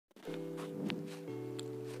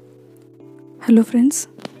Hello friends,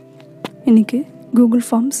 இன்றைக்கி Google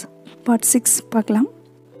forms part 6 பார்க்கலாம்.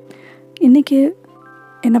 இன்றைக்கி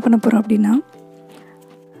என்ன பண்ண போகிறோம் அப்படின்னா,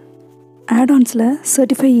 ஆட்-ஆன்ஸில்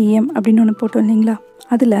certify அப்படின்னு ஒன்று போட்டோம் இல்லைங்களா,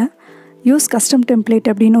 அதில் யூஸ் கஸ்டம்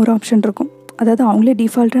டெம்ப்ளேட் அப்படின்னு ஒரு ஆப்ஷன் இருக்கும். அதாவது அவங்களே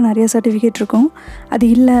டிஃபால்ட்டாக நிறைய சர்டிஃபிகேட் இருக்கும். அது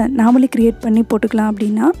இல்லை நாமளே க்ரியேட் பண்ணி போட்டுக்கலாம்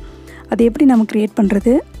அப்படின்னா, அதை எப்படி நம்ம க்ரியேட்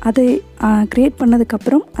பண்ணுறது, அதை க்ரியேட்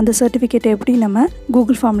பண்ணதுக்கப்புறம் அந்த சர்டிஃபிகேட்டை எப்படி நம்ம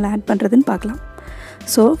கூகுள் ஃபார்மில் ஆட் பண்ணுறதுன்னு பார்க்கலாம்.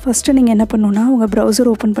 ஸோ ஃபஸ்ட்டு நீங்கள் என்ன பண்ணணுன்னா, உங்கள் ப்ரௌசர்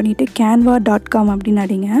ஓப்பன் பண்ணிவிட்டு canva.com அப்படின்னு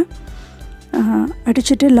அடிங்க.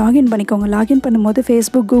 அடிச்சுட்டு லாகின் பண்ணிக்கோங்க. லாகின் பண்ணும்போது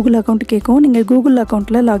ஃபேஸ்புக் கூகுள் அக்கௌண்ட் கேட்கும். நீங்கள் கூகுள்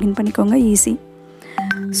அக்கௌண்ட்டில் லாகின் பண்ணிக்கோங்க, ஈஸி.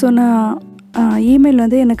 ஸோ நான் இமெயில்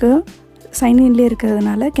வந்து எனக்கு சைன்இன்லேயே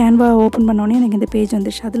இருக்கிறதுனால கேன்வா ஓப்பன் பண்ணோன்னே எனக்கு இந்த பேஜ்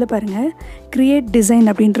வந்துச்சு. அதில் பாருங்கள், க்ரியேட் டிசைன்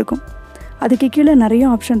அப்படின்னு இருக்கும். அதுக்கு கீழே நிறைய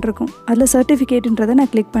ஆப்ஷன் இருக்கும். அதில் சர்டிஃபிகேட்டுன்றதை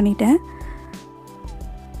நான் கிளிக் பண்ணிட்டேன்.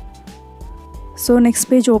 ஸோ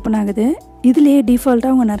நெக்ஸ்ட் பேஜ் ஓப்பன் ஆகுது. இதுலேயே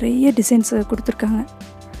டிஃபால்ட்டாக அவங்க நிறைய டிசைன்ஸ் கொடுத்துருக்காங்க.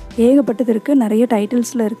 ஏகப்பட்டது இருக்குது, நிறைய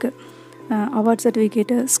டைட்டில்ஸில் இருக்குது. Award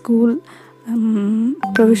certificate, school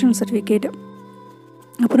provisional certificate,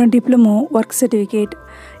 அப்புறம் diploma, work certificate,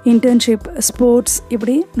 internship, sports,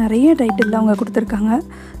 இப்படி நிறைய டைட்டில் அவங்க கொடுத்துருக்காங்க.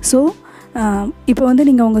 ஸோ இப்போ வந்து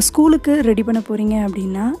நீங்கள் உங்கள் ஸ்கூலுக்கு ரெடி பண்ண போகிறீங்க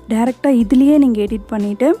அப்படின்னா டேரெக்டாக இதுலேயே நீங்கள் எடிட்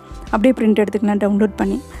பண்ணிவிட்டு அப்படியே பிரிண்ட் எடுத்துக்கலாம், டவுன்லோட்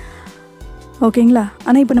பண்ணி. ஓகேங்களா?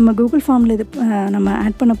 ஆனால் இப்போ நம்ம கூகுள் ஃபார்மில் இது நம்ம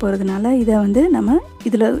ஆட் பண்ண போகிறதுனால இதை வந்து நம்ம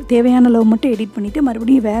இதில் தேவையான அளவு மட்டும் எடிட் பண்ணிவிட்டு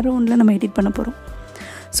மறுபடியும் வேறு ஒன்றில் நம்ம எடிட் பண்ண போகிறோம்.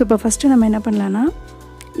 ஸோ இப்போ ஃபஸ்ட்டு நம்ம என்ன பண்ணலான்னா,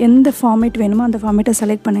 எந்த ஃபார்மேட் வேணுமோ அந்த ஃபார்மேட்டை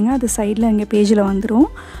செலக்ட் பண்ணுங்கள். அது சைடில் இங்கே பேஜில் வந்துடும்.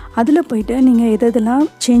 அதில் போய்ட்டு நீங்கள் எதெல்லாம்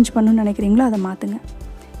சேஞ்ச் பண்ணணும்னு நினைக்கிறீங்களோ அதை மாற்றுங்க.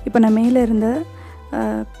 இப்போ நான் மேலே இருந்த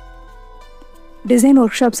டிசைன்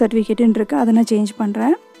ஒர்க் ஷாப் சர்டிஃபிகேட்டுன்னு இருக்குது, அதை நான் சேஞ்ச்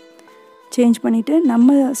பண்ணுறேன். சேஞ்ச் பண்ணிவிட்டு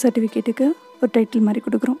நம்ம சர்டிஃபிகேட்டுக்கு ஒரு டைட்டில் மாதிரி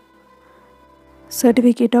கொடுக்குறோம்.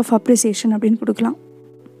 சர்டிஃபிகேட் ஆஃப் அப்ரிசியேஷன் அப்படின்னு கொடுக்கலாம்.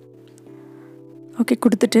 ஓகே,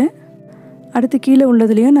 கொடுத்துட்டு அடுத்து கீழே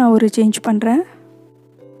உள்ளதுலேயும் நான் ஒரு சேஞ்ச் பண்ணுறேன்.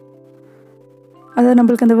 அதாவது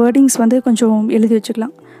நம்மளுக்கு அந்த வேர்டிங்ஸ் வந்து கொஞ்சம் எழுதி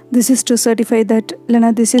வச்சுக்கலாம். This is to certify that,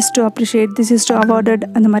 இல்லைனா this is to appreciate, this is to awarded,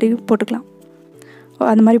 அந்த மாதிரி போட்டுக்கலாம்.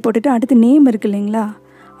 அந்த மாதிரி போட்டுட்டு அடுத்து நேம் இருக்குது இல்லைங்களா,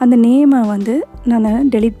 அந்த நேமை வந்து நான்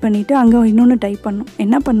டெலீட் பண்ணிவிட்டு அங்கே இன்னொன்று டைப் பண்ணணும்.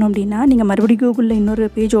 என்ன பண்ணணும் அப்படின்னா, நீங்கள் மறுபடியும் கூகுளில் இன்னொரு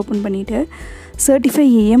பேஜ் ஓப்பன் பண்ணிவிட்டு certify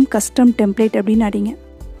கஸ்டம் டெம்ப்ளேட் அப்படின்னு அடிங்க.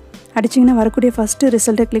 அடிச்சிங்கன்னா வரக்கூடிய ஃபஸ்ட்டு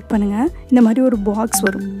ரிசல்ட்டை கிளிக் பண்ணுங்கள். இந்த மாதிரி ஒரு பாக்ஸ்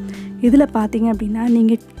வரும். இதில் பார்த்தீங்க அப்படின்னா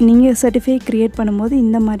நீங்கள் சர்டிஃபை க்ரியேட் பண்ணும்போது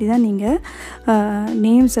இந்த மாதிரி தான் நீங்கள்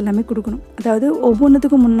நேம்ஸ் எல்லாமே கொடுக்கணும். அதாவது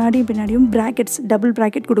ஒவ்வொன்றுத்துக்கும் முன்னாடியும் பின்னாடியும் ப்ராக்கெட்ஸ், டபுள்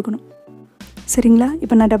ப்ராக்கெட் கொடுக்கணும். சரிங்களா?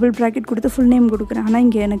 இப்போ நான் டபுள் ப்ராக்கெட் கொடுத்து ஃபுல் நேம் கொடுக்குறேன். ஆனால்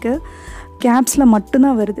இங்கே எனக்கு கேப்ஸில்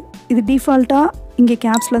மட்டும்தான் வருது. இது டிஃபால்ட்டாக இங்கே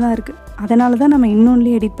கேப்ஸில் தான் இருக்குது. அதனால தான் நம்ம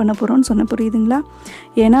இன்னொன்லேயே எடிட் பண்ண போகிறோம்னு சொன்ன, புரியுதுங்களா?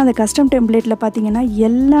 ஏன்னா அந்த கஸ்டம் டெம்ப்ளேட்டில் பார்த்தீங்கன்னா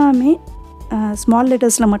எல்லாமே ஸ்மால்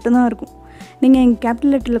லெட்டர்ஸில் மட்டும்தான் இருக்கும். நீங்கள் எங்கள்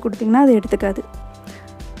கேபிட்டல் லெட்டரில் கொடுத்தீங்கன்னா அதை எடுத்துக்காது.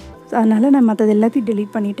 அதனால் நான் மற்றது எல்லாத்தையும்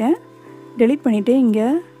டெலீட் பண்ணிட்டேன். டெலீட் பண்ணிவிட்டு இங்கே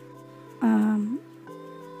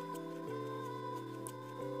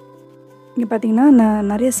பார்த்தீங்கன்னா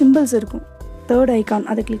நிறைய சிம்பிள்ஸ் இருக்கும். தேர்ட் ஐக்கான்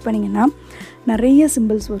அதை கிளிக் பண்ணிங்கன்னா நிறைய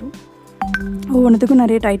சிம்பிள்ஸ் வரும். ஒவ்வொன்றுத்துக்கும்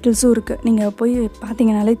நிறைய டைட்டில்ஸும் இருக்குது. நீங்கள் போய்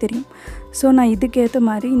பார்த்தீங்கனாலே தெரியும். ஸோ நான் இதுக்கேற்ற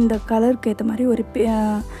மாதிரி, இந்த கலருக்கு ஏற்ற மாதிரி ஒரு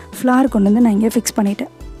ஃப்ளார் கொண்டு வந்து நான் இங்கே ஃபிக்ஸ்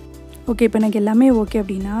பண்ணிட்டேன். ஓகே, இப்போ எனக்கு எல்லாமே ஓகே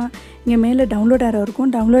அப்படின்னா இங்கே மேலே டவுன்லோட் ஆரோ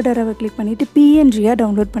இருக்கும். டவுன்லோட் ஆரோவை கிளிக் பண்ணிவிட்டு பிஎன்ஜியாக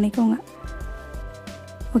டவுன்லோட் பண்ணிக்கோங்க.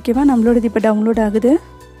 ஓகேவா? நம்மளோடது இப்போ டவுன்லோட் ஆகுது.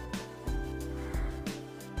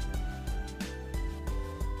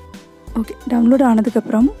 ஓகே, டவுன்லோட்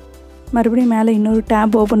ஆனதுக்கப்புறம் மறுபடியும் மேலே இன்னொரு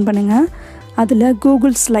டேப் ஓப்பன் பண்ணுங்கள். அதில்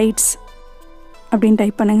கூகுள் ஸ்லைட்ஸ் அப்படின்னு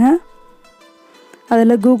டைப் பண்ணுங்கள்.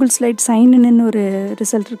 அதில் கூகுள் ஸ்லைட் சைன்இன்னு ஒரு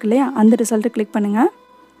ரிசல்ட் இருக்கு இல்லையா, அந்த ரிசல்ட்டை கிளிக் பண்ணுங்கள்.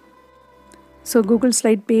 So Google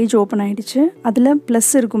slide page open ஆகிடுச்சு. அதில்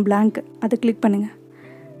ப்ளஸ் இருக்கும், பிளாங்க், அதை கிளிக் பண்ணுங்கள்.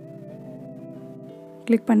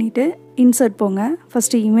 கிளிக் பண்ணிவிட்டு இன்சர்ட் போங்க.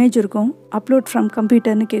 ஃபஸ்ட்டு இமேஜ் இருக்கும், அப்லோட் ஃப்ரம்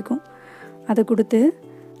கம்ப்யூட்டர்னு கேட்கும். அதை கொடுத்து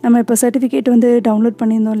நம்ம இப்போ சர்டிஃபிகேட் வந்து டவுன்லோட்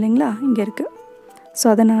பண்ணியிருந்தோம் இல்லைங்களா, இங்கே இருக்குது. ஸோ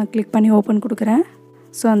அதை நான் கிளிக் பண்ணி ஓப்பன் கொடுக்குறேன்.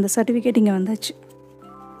 ஸோ அந்த சர்டிஃபிகேட் இங்கே வந்தாச்சு.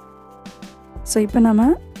 ஸோ இப்போ நம்ம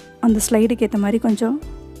அந்த ஸ்லைடுக்கு ஏற்ற மாதிரி கொஞ்சம்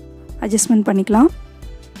அட்ஜஸ்ட்மெண்ட் பண்ணிக்கலாம்.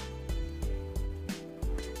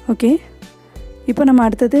 ஓகே, இப்போ நம்ம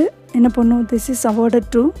அடுத்தது என்ன பண்ணணும், this is awarded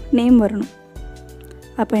to name வரணும்.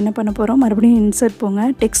 அப்போ என்ன பண்ண போகிறோம், மறுபடியும் இன்சர்ட் போங்க.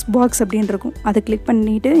 டெக்ஸ்ட் பாக்ஸ் அப்படின்னு இருக்கும், அதை கிளிக்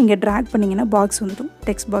பண்ணிவிட்டு இங்கே ட்ராக் பண்ணிங்கன்னா பாக்ஸ் வந்துடும்,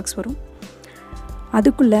 டெக்ஸ்ட் பாக்ஸ் வரும்.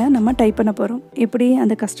 அதுக்குள்ளே நம்ம டைப் பண்ண போகிறோம். எப்படி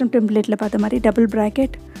அந்த கஸ்டம் டெம்ப்ளேட்டில் பார்த்த மாதிரி டபுள்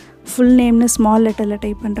ப்ராக்கெட், ஃபுல் நேம்னு ஸ்மால் லெட்டரில்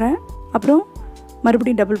டைப் பண்ணுறேன். அப்புறம்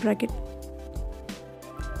மறுபடியும் டபுள் ப்ராக்கெட்.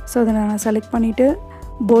 ஸோ அதை நான் செலக்ட் பண்ணிவிட்டு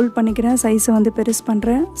போல்ட் பண்ணிக்கிறேன். சைஸை வந்து பெருசு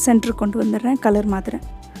பண்ணுறேன். சென்டர் கொண்டு வந்துடுறேன். கலர் மாற்றுறேன்.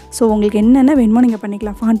 ஸோ உங்களுக்கு என்னென்ன வேணுமோ நீங்கள்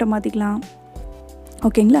பண்ணிக்கலாம். ஃபாண்ட்டை மாற்றிக்கலாம்.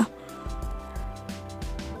 ஓகேங்களா?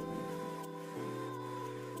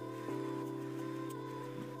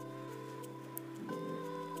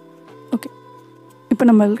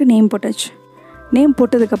 இப்போ நம்மளுக்கு நேம் போட்டாச்சு. நேம்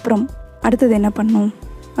போட்டதுக்கப்புறம் அடுத்தது என்ன பண்ணணும்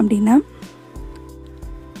அப்படின்னா,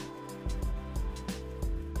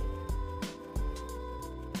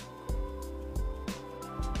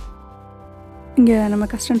 இங்கே நம்ம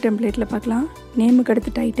கஸ்டம் டெம்ப்ளேட்டில் பார்க்கலாம். நேமுக்கு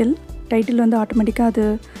அடுத்து டைட்டில் வந்து ஆட்டோமேட்டிக்காக அது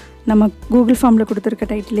நம்ம கூகுள் ஃபார்மில்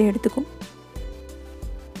கொடுத்துருக்க டைட்டிலே எடுத்துக்கும்.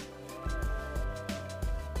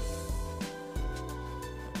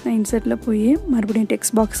 நான் இன்சர்ட்டில் போய் மறுபடியும்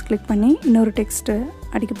டெக்ஸ்ட் பாக்ஸ் கிளிக் பண்ணி இன்னொரு டெக்ஸ்ட்டு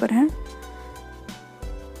அடிக்க போகிறேன்.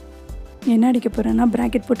 என்ன அடிக்க போகிறேன்னா,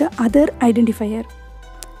 ப்ராக்கெட் போட்டு அதர் ஐடென்டிஃபையர்.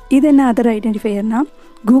 இது என்ன அதர் ஐடென்டிஃபையர்னால்,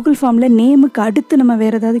 கூகுள் ஃபார்மில் நேமுக்கு அடுத்து நம்ம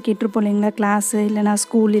வேறு ஏதாவது கேட்டிருப்போம் இல்லைங்களா, கிளாஸு இல்லைனா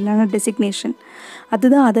ஸ்கூல் இல்லைனா டெசிக்னேஷன்,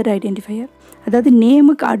 அதுதான் அதர் ஐடென்டிஃபையர். அதாவது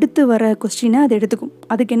நேமுக்கு அடுத்து வர கொஸ்டினை அது எடுத்துக்கும்.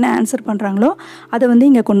 அதுக்கு என்ன ஆன்சர் பண்ணுறாங்களோ அதை வந்து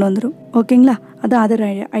இங்கே கொண்டு வந்துடும். ஓகேங்களா, அது அதர்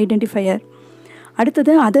ஐடென்டிஃபையர்.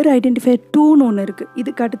 அடுத்தது அதர் ஐடென்டிஃபையர் 2ன்னு ஒன்று இருக்குது.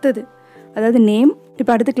 இதுக்கு அடுத்தது, அதாவது நேம்,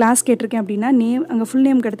 இப்போ அடுத்து கிளாஸ் கேட்டிருக்கேன் அப்படின்னா நேம், அங்கே ஃபுல்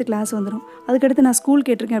நேமுக்கு அடுத்து கிளாஸ் வந்துடும். அதுக்கடுத்து நான் ஸ்கூல்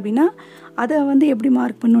கேட்டிருக்கேன் அப்படின்னா அதை வந்து எப்படி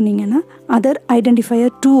மார்க் பண்ணுனீங்கன்னா அதர்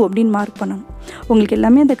ஐடென்டிஃபையர் 2 அப்படின்னு மார்க் பண்ணணும். உங்களுக்கு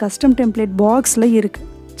எல்லாமே அந்த கஸ்டம் டெம்ப்ளேட் பாக்ஸில் இருக்குது.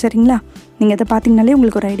 சரிங்களா, நீங்கள் இதை பார்த்தீங்கனாலே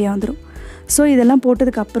உங்களுக்கு ஒரு ஐடியா வந்துடும். ஸோ இதெல்லாம்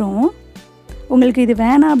போட்டதுக்கப்புறம் உங்களுக்கு இது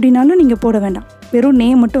வேணாம் அப்படின்னாலும் நீங்கள் போட வேண்டாம். வெறும்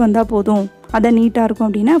நேம் மட்டும் வந்தால் போதும், அதான் நீட்டாக இருக்கும்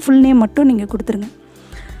அப்படின்னா ஃபுல் நேம் மட்டும் நீங்கள் கொடுத்துருங்க.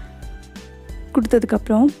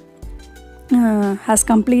 கொடுத்ததுக்கப்புறம் ஹாஸ்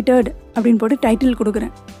கம்ப்ளீட்டட் அப்படின்னு போட்டு டைட்டில்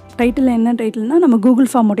கொடுக்குறேன். டைட்டில் என்ன டைட்டில்னால் நம்ம கூகுள்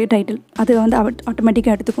ஃபார்மோடைய டைட்டில், அது வந்து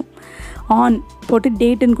ஆட்டோமேட்டிக்காக எடுத்துக்கும். ஆன் போட்டு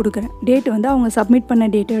டேட்டுன்னு கொடுக்குறேன். டேட் வந்து அவங்க சப்மிட் பண்ண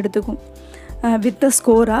டேட்டை எடுத்துக்கும். வித் த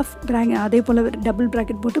ஸ்கோர் ஆஃப் அதே போல் டபுள்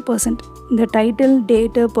ப்ராக்கெட் போட்டு பர்சன்ட். இந்த டைட்டில்,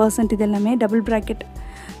 டேட்டு, பர்சன்ட் இது எல்லாமே double bracket,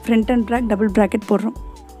 front and back double bracket போடுறோம்.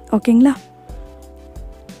 ஓகேங்களா,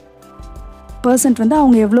 பர்சன்ட் வந்து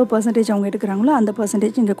அவங்க எவ்வளோ பர்சன்டேஜ் அவங்க எடுக்கிறாங்களோ அந்த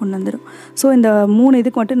பர்சன்டேஜ் இங்கே கொண்டு வந்துடும். ஸோ இந்த 3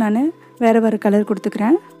 இதுக்கு மட்டும் நான் வேறு கலர்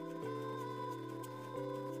கொடுத்துக்கிறேன்.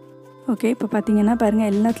 ஓகே, இப்போ பார்த்தீங்கன்னா பாருங்கள்,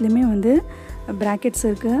 எல்லாத்துலேயுமே வந்து ப்ராக்கெட்ஸ்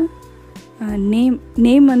இருக்குது.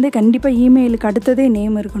 நேம் வந்து கண்டிப்பாக இமெயிலுக்கு அடுத்ததே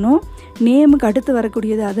நேம் இருக்கணும். நேமுக்கு அடுத்து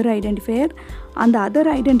வரக்கூடியது அதர் ஐடென்டிஃபையர். அந்த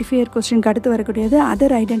அதர் ஐடென்டிஃபையர் கொஸ்டினுக்கு அடுத்து வரக்கூடியது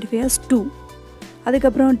அதர் ஐடென்டிஃபையர்ஸ் 2.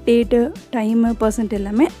 அதுக்கப்புறம் டேட்டு, டைமு, பர்சன்ட்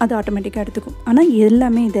எல்லாமே அது ஆட்டோமேட்டிக்காக எடுத்துக்கும். ஆனால்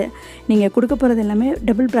எல்லாமே இதை நீங்கள் கொடுக்க போகிறது எல்லாமே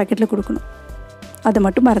டபுள் ப்ராக்கெட்டில் கொடுக்கணும். அதை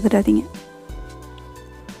மட்டும் மறந்துடாதீங்க.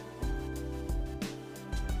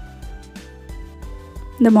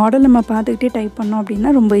 இந்த மாடல் நம்ம பார்த்துக்கிட்டே டைப் பண்ணோம்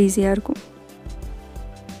அப்படின்னா ரொம்ப ஈஸியாக இருக்கும்.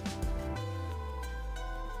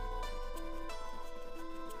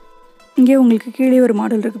 இங்கே உங்களுக்கு கீழே ஒரு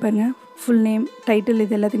மாடல் இருக்குது பாருங்கள். ஃபுல் நேம், டைட்டில்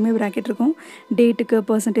இது எல்லாத்துக்குமே ப்ராக்கெட் இருக்கும். டேட்டுக்கு,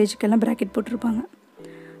 பர்சன்டேஜுக்கெல்லாம் ப்ராக்கெட் போட்டிருப்பாங்க.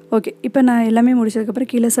 ஓகே, இப்போ நான் எல்லாமே முடிச்சதுக்கப்புறம்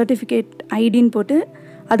கீழே சர்டிஃபிகேட் ஐடின்னு போட்டு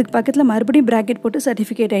அதுக்கு பக்கத்தில் மறுபடியும் ப்ராக்கெட் போட்டு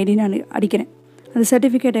சர்டிஃபிகேட் ஐடின்னு அடிக்கிறேன். அந்த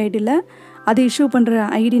சர்டிஃபிகேட் ஐடியில் அது இஷ்யூ பண்ணுற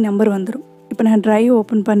ஐடி நம்பர் வந்துடும். இப்போ நான் ட்ரைவ்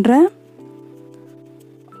ஓப்பன் பண்ணுறேன்.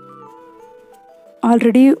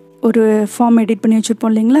 ஆல்ரெடி ஒரு ஃபார்ம் எடிட் பண்ணி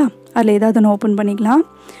வச்சுருப்போம் இல்லைங்களா, அதில் ஏதாவது ஒன்று ஓப்பன் பண்ணிக்கலாம்.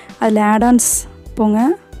 அதில் ஆடான்ஸ் போங்க.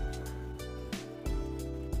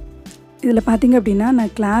 இதில் பார்த்திங்க அப்படின்னா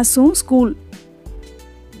நான் கிளாஸும் ஸ்கூல்,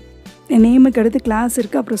 நேமுக்கு அடுத்து கிளாஸ்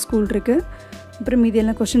இருக்குது, அப்புறம் ஸ்கூல் இருக்குது, அப்புறம் மீதி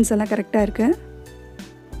எல்லாம் கொஷின்ஸ் எல்லாம் கரெக்டாக இருக்குது.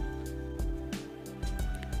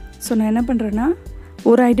 ஸோ நான் என்ன பண்ணுறேன்னா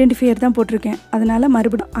ஒரு ஐடென்டிஃபையர் தான் போட்டிருக்கேன். அதனால்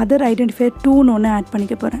மறுபடியும் அதர் ஐடென்டிஃபையர் 2ன்னு ஒன்று ஆட்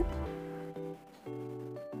பண்ணிக்க போகிறேன்.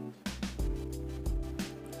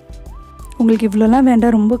 உங்களுக்கு இவ்வளோலாம்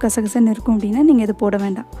வேண்டாம், ரொம்ப கசகசன்னு இருக்கும் அப்படின்னா நீங்கள் இதை போட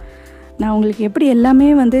வேண்டாம். நான் உங்களுக்கு எப்படி எல்லாமே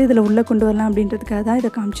வந்து இதில் உள்ளே கொண்டு வரலாம் அப்படின்றதுக்காக தான் இதை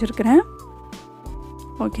காமிச்சிருக்கிறேன்.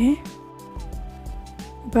 ஓகே,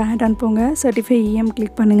 இப்போ ஆட் ஆன் போங்க. certify EM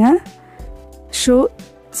கிளிக் பண்ணுங்கள். Show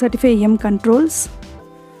certify EM controls.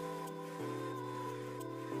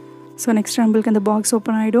 So next நம்மளுக்கு அந்த பாக்ஸ்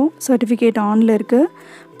ஓப்பன் ஆகிடும். சர்டிஃபிகேட் ஆனில் இருக்குது.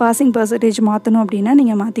 பாசிங் பர்சன்டேஜ் மாற்றணும் அப்படின்னா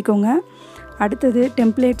நீங்கள் மாற்றிக்கோங்க. அடுத்தது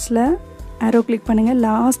டெம்ப்ளேட்ஸில் ஆரோ கிளிக் பண்ணுங்கள்.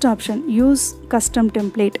 Last option use custom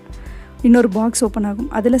template, இன்னொரு பாக்ஸ் ஓப்பன் ஆகும்.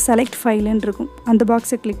 அதில் செலக்ட் ஃபைலுன்னு இருக்கும். அந்த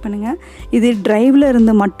பாக்ஸை கிளிக் பண்ணுங்கள். இது ட்ரைவில்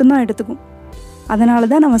இருந்து மட்டும்தான் எடுத்துக்கும். அதனால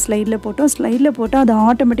தான் நம்ம ஸ்லைடில் போட்டோம். ஸ்லைடில் போட்டால் அது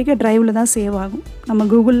ஆட்டோமேட்டிக்காக ட்ரைவில் தான் சேவ் ஆகும். நம்ம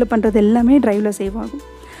கூகுளில் பண்ணுறது எல்லாமே ட்ரைவில் சேவ் ஆகும்.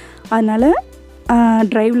 அதனால்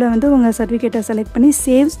ட்ரைவில் வந்து உங்கள் சர்டிஃபிகேட்டை செலக்ட் பண்ணி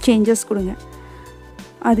சேவ் சேஞ்சஸ் கொடுங்க.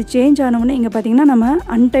 அது சேஞ்ச் ஆனவுடனே இங்கே பார்த்தீங்கன்னா நம்ம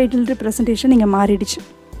அன்டைட்டில்டு ப்ரெசன்டேஷன் இங்கே மாறிடுச்சு.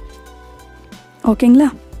 ஓகேங்களா,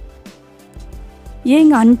 ஏன்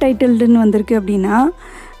இங்கே அன்டைட்டில்டுன்னு வந்திருக்கு அப்படின்னா,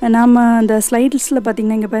 நாம் அந்த ஸ்லைட்ஸில்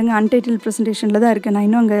பார்த்திங்கன்னா இங்கே பாருங்கள் அன்டைட்டில் ப்ரெசன்டேஷனில் தான் இருக்குது. நான்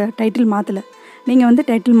இன்னும் அங்கே டைட்டில் மாற்றலை. நீங்கள் வந்து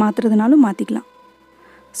டைட்டில் மாற்றுறதுனாலும் மாற்றிக்கலாம்.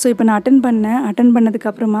 ஸோ இப்போ நான் அட்டன்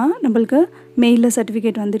பண்ணதுக்கப்புறமா நம்மளுக்கு மெயிலில்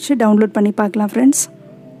சர்டிஃபிகேட் வந்துடுச்சு. டவுன்லோட் பண்ணி பார்க்கலாம் ஃப்ரெண்ட்ஸ்.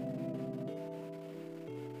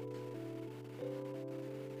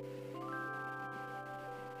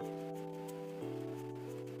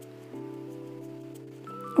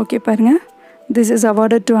 ஓகே பாருங்கள், This is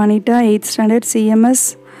awarded to Anita, 8th standard CMS,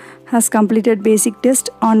 has completed basic test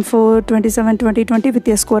on 4/27/2020 with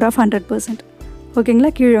a score of 100%.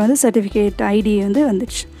 ஓகேங்களா, கீழே வந்து சர்டிஃபிகேட் ஐடி வந்து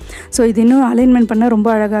வந்துடுச்சு. ஸோ இது இன்னும் அலைன்மெண்ட் பண்ணால் ரொம்ப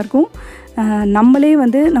அழகாக இருக்கும். நம்மளே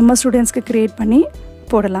வந்து நம்ம ஸ்டூடெண்ட்ஸ்க்கு க்ரியேட் பண்ணி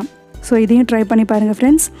போடலாம். ஸோ இதையும் ட்ரை பண்ணி பாருங்கள்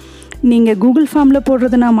ஃப்ரெண்ட்ஸ். நீங்கள் கூகுள் ஃபார்மில்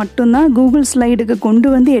போடுறதுனா மட்டும்தான் கூகுள் ஸ்லைடுக்கு கொண்டு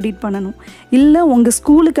வந்து எடிட் பண்ணணும். இல்லை உங்கள்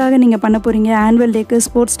ஸ்கூலுக்காக நீங்கள் பண்ண போகிறீங்க, ஆனுவல் டேக்கு,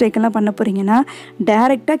 ஸ்போர்ட்ஸ் டேக்கெல்லாம் பண்ண போகிறீங்கன்னா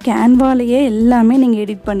டேரெக்டாக கேன்வாலேயே எல்லாமே நீங்கள்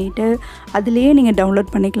எடிட் பண்ணிவிட்டு அதுலேயே நீங்கள் டவுன்லோட்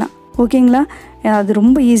பண்ணிக்கலாம். ஓகேங்களா, அது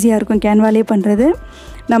ரொம்ப ஈஸியாக இருக்கும் கேன்வாலே பண்ணுறது.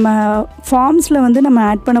 நம்ம ஃபார்ம்ஸில் வந்து நம்ம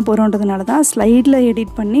ஆட் பண்ண போகிறோன்றதுனால தான் ஸ்லைடில்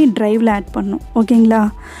எடிட் பண்ணி ட்ரைவில் ஆட் பண்ணணும். ஓகேங்களா,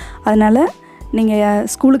 அதனால் நீங்கள்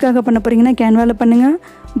ஸ்கூலுக்காக பண்ண போகிறீங்கன்னா கேன்வாவில் பண்ணுங்கள்.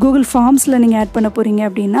 கூகுள் ஃபார்ம்ஸில் நீங்கள் ஆட் பண்ண போகிறீங்க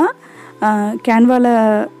அப்படின்னா கேன்வாவில்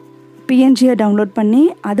பிஎன்ஜியை டவுன்லோட் பண்ணி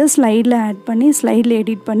அதை ஸ்லைடில் ஆட் பண்ணி ஸ்லைடில்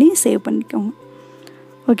எடிட் பண்ணி சேவ் பண்ணிக்கோங்க.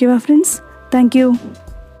 ஓகேவா ஃப்ரெண்ட்ஸ், தேங்க்யூ.